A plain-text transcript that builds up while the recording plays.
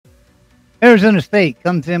Arizona State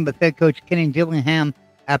comes in with head coach Kenny Dillingham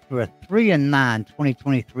after a 3-9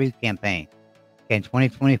 2023 campaign. Can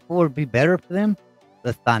 2024 be better for them?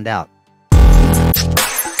 Let's find out.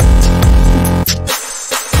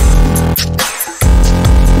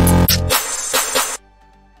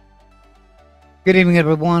 Good evening,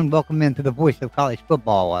 everyone. Welcome into the Voice of College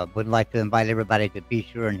Football. I would like to invite everybody to be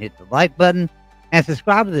sure and hit the like button and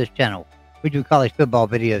subscribe to this channel. We do college football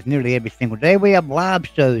videos nearly every single day. We have live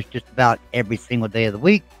shows just about every single day of the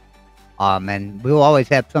week. And we'll always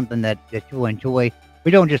have something that you'll enjoy. We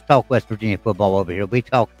don't just talk West Virginia football over here. We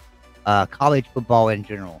talk college football in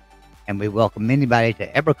general. And we welcome anybody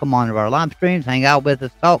to ever come on to our live streams, hang out with us,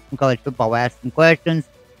 talk some college football, ask some questions,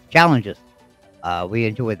 challenge us. We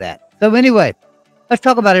enjoy that. So anyway, let's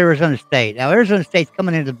talk about Arizona State. Now, Arizona State's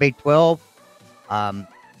coming into the Big 12.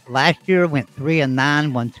 Last year went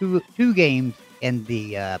 3-9, won two games in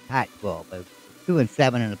the Pac-12.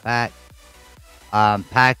 2-7 in the Pac.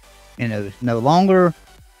 Pac, is no longer.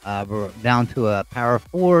 We're down to a Power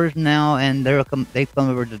Fours now, and they've come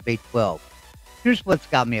over to the Big 12. Here's what's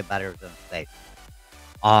got me about Arizona State.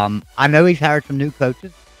 I know he's hired some new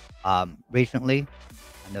coaches recently.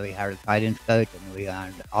 I know he hired a tight ends coach. I know he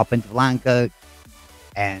hired an offensive line coach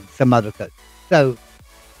and some other coaches. So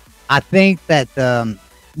I think that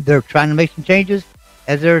they're trying to make some changes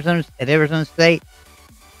at Arizona State.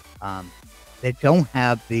 They don't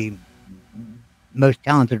have the most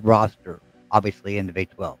talented roster, obviously, in the Big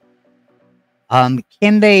 12.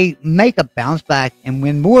 Can they make a bounce back and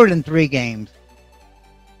win more than 3 games?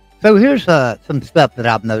 So here's some stuff that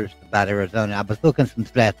I've noticed about Arizona. I was looking some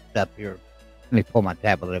stats up here. Let me pull my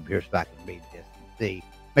tablet up here so I can read this and see.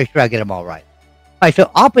 Make sure I get them all right. All right, so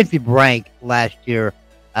offensive rank last year,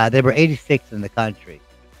 they were 86th in the country.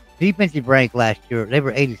 Defensive rank last year, they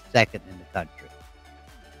were 82nd in the country.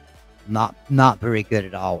 Not very good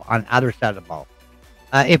at all on either side of the ball.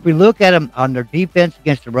 If we look at them on their defense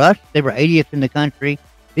against the rush, they were 80th in the country.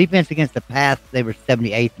 Defense against the pass, they were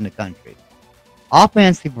 78th in the country.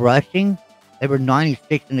 Offensive rushing, they were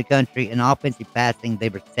 96th in the country, and offensive passing, they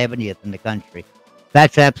were 70th in the country.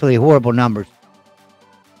 That's absolutely horrible numbers.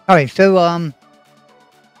 All right, so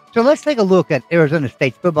let's take a look at Arizona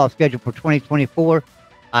State's football schedule for 2024.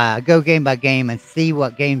 Go game by game and see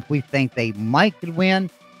what games we think they might could win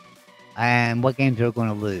and what games they're going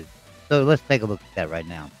to lose. So let's take a look at that right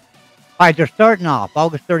now. All right, they're starting off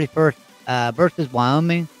August 31st versus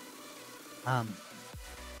Wyoming.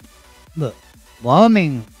 Look,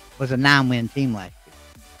 Wyoming was a 9-win team last year.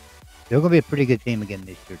 They're going to be a pretty good team again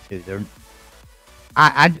this year too.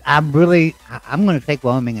 I'm going to take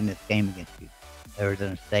Wyoming in this game against you,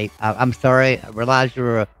 Arizona State. I'm sorry. I realize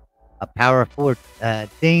you're a Power 4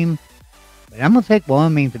 team, but I'm going to take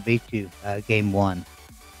Wyoming to beat you game 1.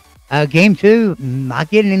 Game 2, not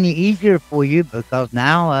getting any easier for you because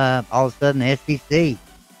now all of a sudden the SEC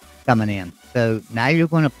coming in. So now you're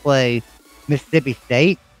going to play Mississippi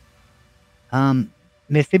State.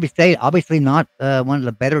 Mississippi State, obviously not one of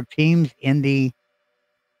the better teams in the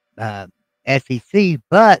SEC,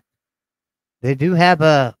 but they do have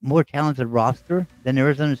a more talented roster than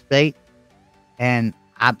Arizona State, and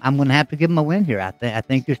I'm going to have to give them a win here. I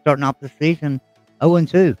think you're starting off the season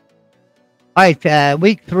 0-2. All right,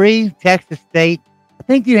 week 3, Texas State. I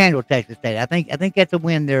think you handle Texas State. I think that's a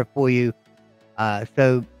win there for you.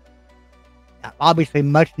 So obviously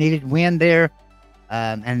much needed win there,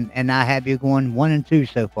 and I have you going 1-2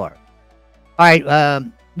 so far. All right,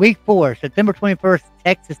 week 4, September 21st,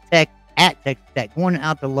 Texas Tech at Texas Tech, going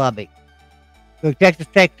out to Lubbock. So Texas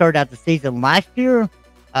Tech started out the season last year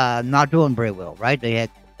not doing very well, right? They had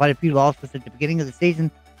quite a few losses at the beginning of the season,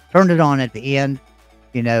 turned it on at the end,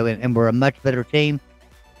 and we're a much better team.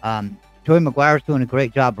 Joey McGuire's doing a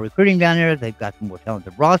great job of recruiting down there. They've got some more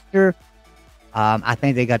talented roster. I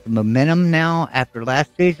think they got the momentum now after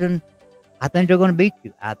last season. I think they're going to beat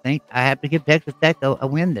you. I think I have to give Texas Tech a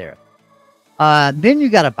win there. Then you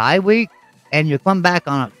got a bye week, and you come back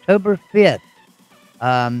on October 5th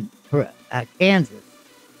for Kansas.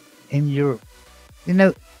 And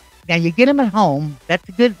now you get them at home. That's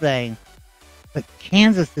a good thing. But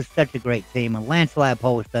Kansas is such a great team, and Lance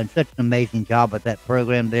Leipold has done such an amazing job with that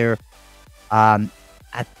program there.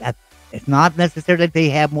 It's not necessarily that they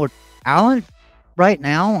have more talent right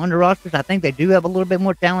now on the rosters. I think they do have a little bit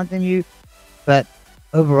more talent than you, but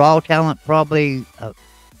overall talent probably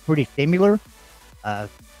pretty similar.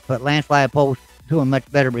 But Lance Leipold's doing much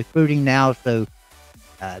better recruiting now, so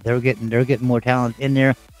they're getting more talent in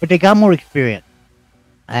there. But they got more experience,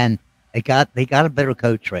 and they got a better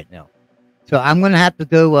coach right now. So I'm going to have to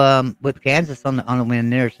go with Kansas on the win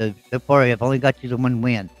there. So far, I've only got you the one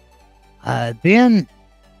win. Then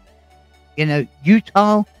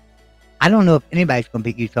Utah, I don't know if anybody's going to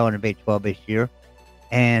beat Utah in the Big 12 this year.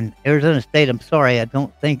 And Arizona State, I'm sorry, I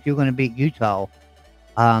don't think you're going to beat Utah.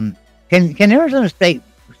 Um, can Arizona State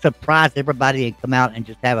surprise everybody and come out and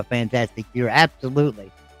just have a fantastic year?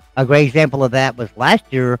 Absolutely. A great example of that was last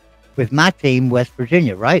year with my team, West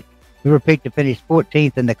Virginia, right? We were picked to finish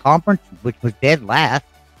 14th in the conference, which was dead last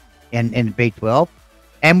in the Big 12.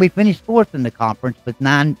 And we finished fourth in the conference with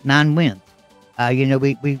nine wins.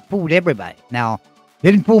 We fooled everybody. Now,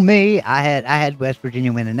 didn't fool me. I had West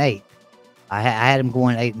Virginia winning 8. I had them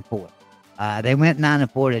going 8-4. They went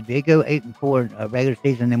 9-4. They did go 8-4 in regular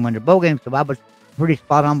season, and then won their bowl game. So I was pretty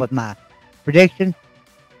spot on with my prediction.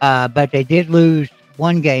 But they did lose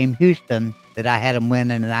one game, Houston, that I had them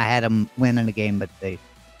winning, and I had them winning the game,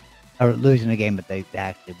 or losing the game, but they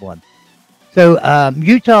actually won. So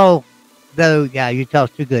Utah, though, yeah, Utah's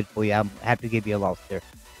too good for you. I have to give you a loss there.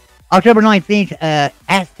 October 19th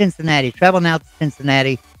at Cincinnati. Traveling out to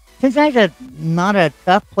Cincinnati. Cincinnati's not a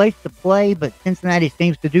tough place to play, but Cincinnati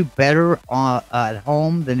seems to do better at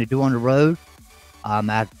home than they do on the road.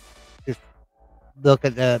 I just look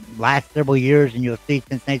at the last several years, and you'll see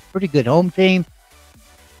Cincinnati's a pretty good home team.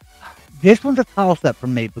 This one's a toss-up for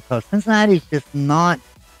me because Cincinnati's just not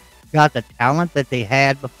got the talent that they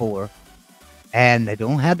had before, and they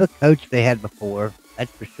don't have the coach they had before.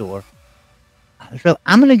 That's for sure. So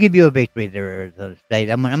I'm going to give you a victory there, Arizona State.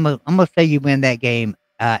 I'm going to say you win that game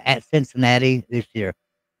at Cincinnati this year.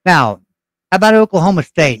 Now, how about Oklahoma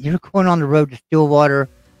State? You're going on the road to Stillwater.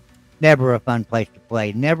 Never a fun place to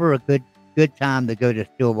play. Never a good time to go to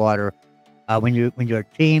Stillwater when you're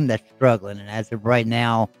a team that's struggling. And as of right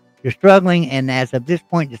now, you're struggling. And as of this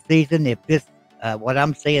point in the season, if this what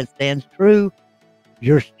I'm saying stands true,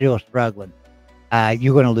 you're still struggling.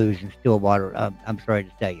 You're going to lose in Stillwater. I'm sorry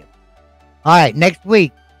to tell you. All right, next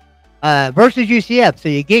week versus UCF. So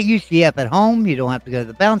you get UCF at home. You don't have to go to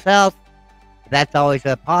the bounce house. That's always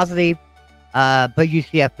a positive. But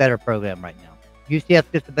UCF better program right now. UCF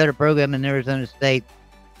just a better program than Arizona State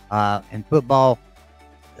in football.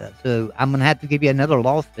 So I'm going to have to give you another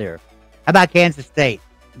loss there. How about Kansas State?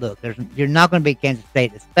 Look, you're not going to beat Kansas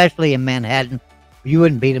State, especially in Manhattan. You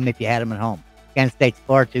wouldn't beat them if you had them at home. Kansas State's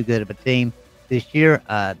far too good of a team this year,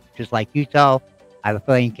 just like Utah. I have a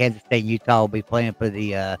feeling Kansas State and Utah will be playing for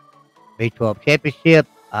the Big 12 championship.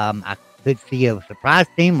 I could see a surprise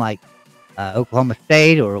team like Oklahoma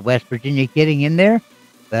State or West Virginia getting in there.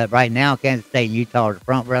 But right now, Kansas State and Utah are the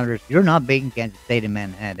front runners. You're not beating Kansas State in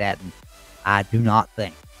Manhattan. I do not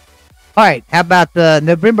think. All right, how about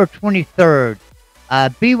November 23rd?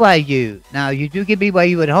 BYU. Now, you do get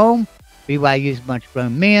BYU at home. BYU's a bunch of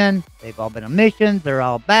grown men. They've all been on missions. They're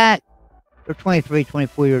all back. They're 23,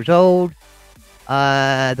 24 years old.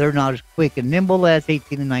 They're not as quick and nimble as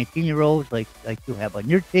 18 and 19-year-olds like you have on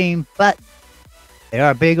your team, but they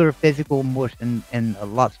are bigger, physical, more, and a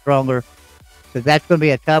lot stronger. So that's going to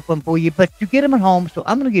be a tough one for you, but you get them at home, so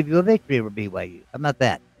I'm going to give you a victory over BYU. How about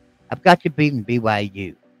that? I've got you beating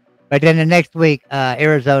BYU. But then the next week,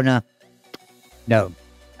 Arizona, no.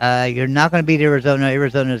 You're not going to beat Arizona.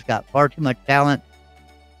 Arizona's got far too much talent.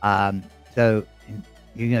 So,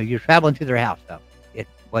 you're traveling to their house, though.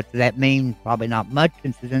 What does that mean? Probably not much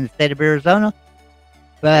since it's in the state of Arizona.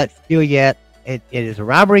 But still yet, it is a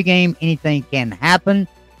rivalry game. Anything can happen.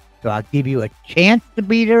 So I'll give you a chance to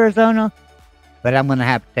beat Arizona. But I'm going to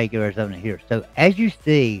have to take Arizona here. So as you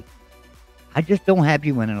see, I just don't have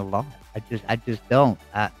you winning a lot. I just don't.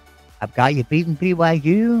 I've got you beating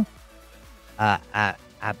BYU.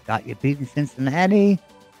 I've got you beating Cincinnati.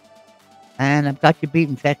 And I've got you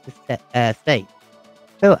beating Texas State.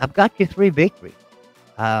 So I've got you 3 victories.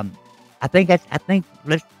 I think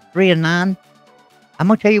let's 3-9. I'm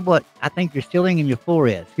gonna tell you what I think your ceiling and your floor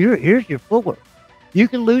is. Here's your floor. You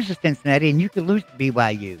can lose to Cincinnati and you can lose to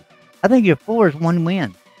BYU. I think your floor is 1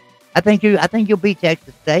 win. I think you'll beat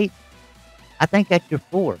Texas State. I think that's your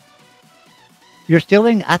floor. Your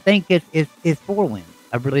ceiling, I think, is 4 wins.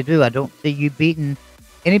 I really do. I don't see you beating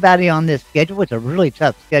anybody on this schedule. It's a really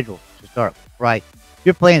tough schedule to start with, right?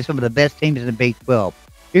 You're playing some of the best teams in the Big 12.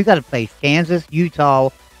 You've got to face Kansas, Utah,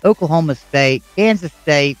 Oklahoma State, Kansas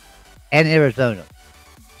State, and Arizona.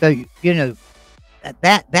 So,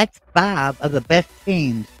 that's 5 of the best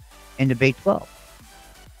teams in the Big 12.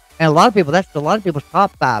 And that's a lot of people's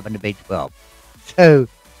top 5 in the Big 12. So,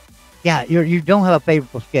 yeah, you don't have a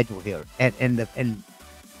favorable schedule here. And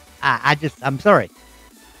I'm sorry.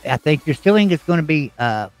 I think your ceiling is going to be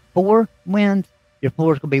 4 wins. Your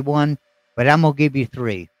floor is going to be 1. But I'm going to give you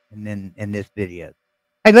 3 in this video.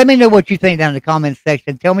 Hey, let me know what you think down in the comments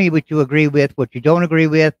section. Tell me what you agree with, what you don't agree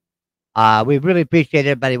with. We really appreciate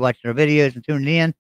everybody watching our videos and tuning in.